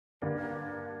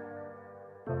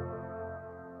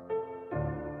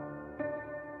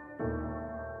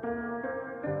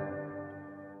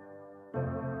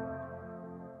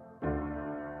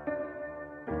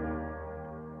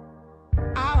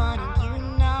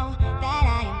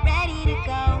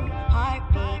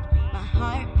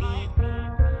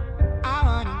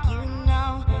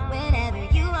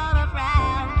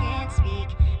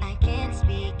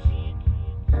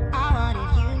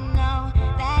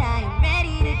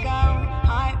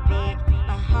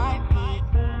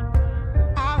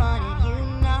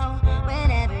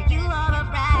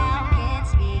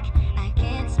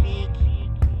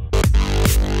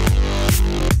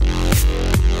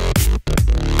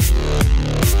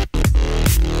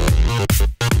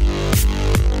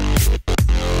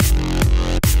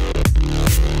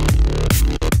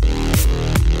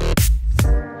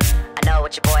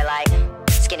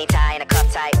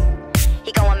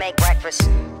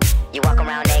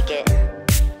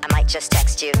might just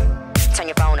text you. Turn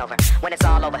your phone over when it's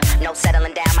all over. No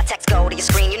settling down, my texts go to your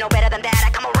screen. You know better than that,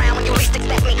 I come around when you least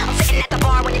expect me. I'm sitting at the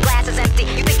bar when your glass is empty.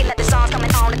 You thinking that the song's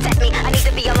coming on to tempt me. I need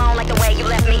to be alone like the way you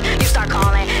left me. You start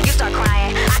calling, you start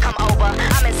crying. I come over,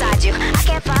 I'm inside you. I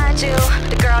can't find you,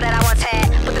 the girl that I once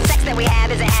had. But the sex that we have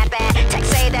isn't half bad.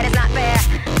 Text say that it's not fair.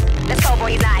 Let's go,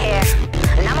 boy, he's not here.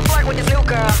 And I'ma flirt with this new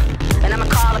girl, and I'ma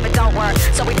call if it don't work.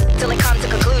 So we till it comes to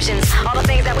conclusions. All the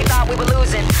things that we thought we were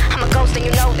losing. I'm a ghost and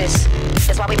you know this.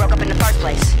 That's why we broke up in the first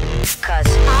place. Cause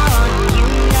I want you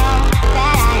to know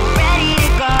that I'm ready to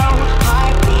go.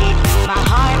 Heartbeat, my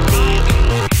heartbeat.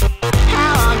 I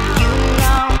want you to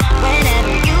know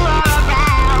whenever you are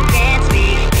around. Can't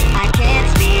speak, I can't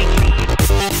speak.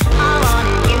 I want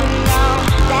you to know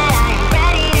that I'm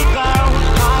ready to go.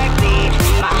 Heartbeat,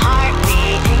 my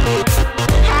heartbeat.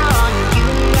 I want you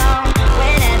to know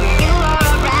whenever you are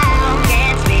around.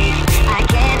 Can't speak, I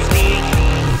can't speak.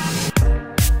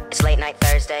 it's late night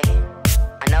Thursday.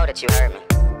 I know that you heard me,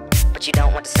 but you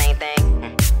don't want the same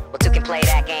thing. Well, two can play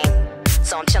that game.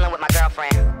 So I'm chilling with my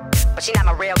girlfriend, but she not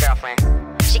my real girlfriend.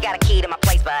 She got a key to my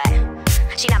place, but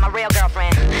she not my real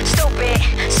girlfriend. Stupid,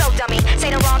 so dummy.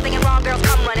 Say the wrong thing and wrong girls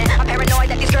come running. I'm paranoid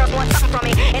that these girls want something from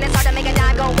me, and it's hard to make a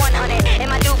dime go 100. And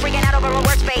my dude freaking out over a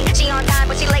worst fate. She on time,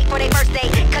 but she late for their first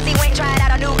date. Cause he went and tried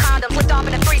out a new condom, flipped off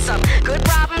in a threesome. Good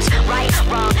problems, right,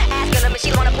 wrong. Asking them if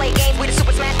she wanna play games. We the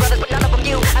Super Smash Brothers, but none of them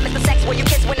you. I miss the sex where you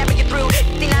kiss whenever you're through.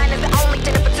 59 is the only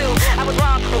dinner for two. I was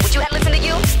wrong, but would you have listened to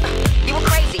you? You were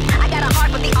crazy. I got a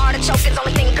heart, but the artichoke is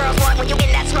only thing girls want when you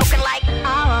in that smoking like.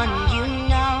 I want you to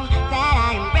know that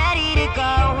I'm ready to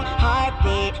go.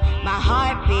 Heartbeat, my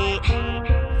heartbeat.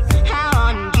 I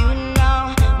want you to know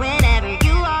whenever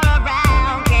you are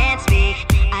around. Can't speak,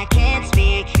 I can't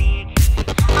speak.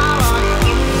 I want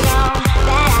you to know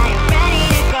that I'm ready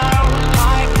to go.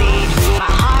 Heartbeat, my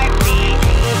heartbeat.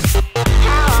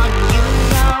 I want you to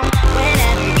know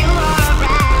whenever you are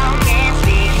around. Can't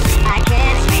speak, I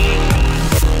can't speak.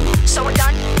 So we're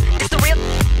done? This the real?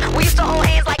 We used to hold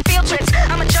hands like field trips.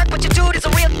 I'm a jerk, but your dude is a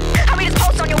real. I read his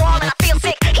post on your wall and I feel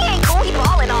sick. He ain't cool, he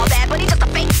ballin' all that, but he's just a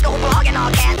fake who blogging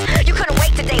all cats. You couldn't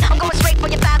wait today. I'm going straight for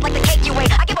your thighs like the cake you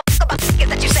ate. I give a fuck about the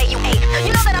that you say you ate.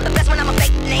 You know that I'm the best when I'm a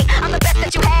fake Nate. I'm the best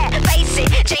that you had. Face it,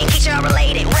 Jane Keisha are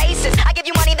related. Racist. I give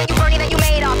you money, then you burn it, then you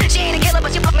made off. She ain't a killer,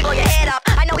 but you fuck me, blow your head off.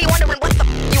 I know he wondering what the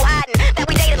you hiding. That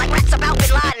we dated like rats about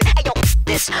Bin Laden. Hey yo,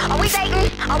 this. Are we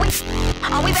dating? Are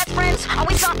we best friends? Are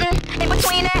we something in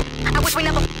between that? I wish we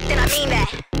never and I mean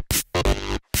that.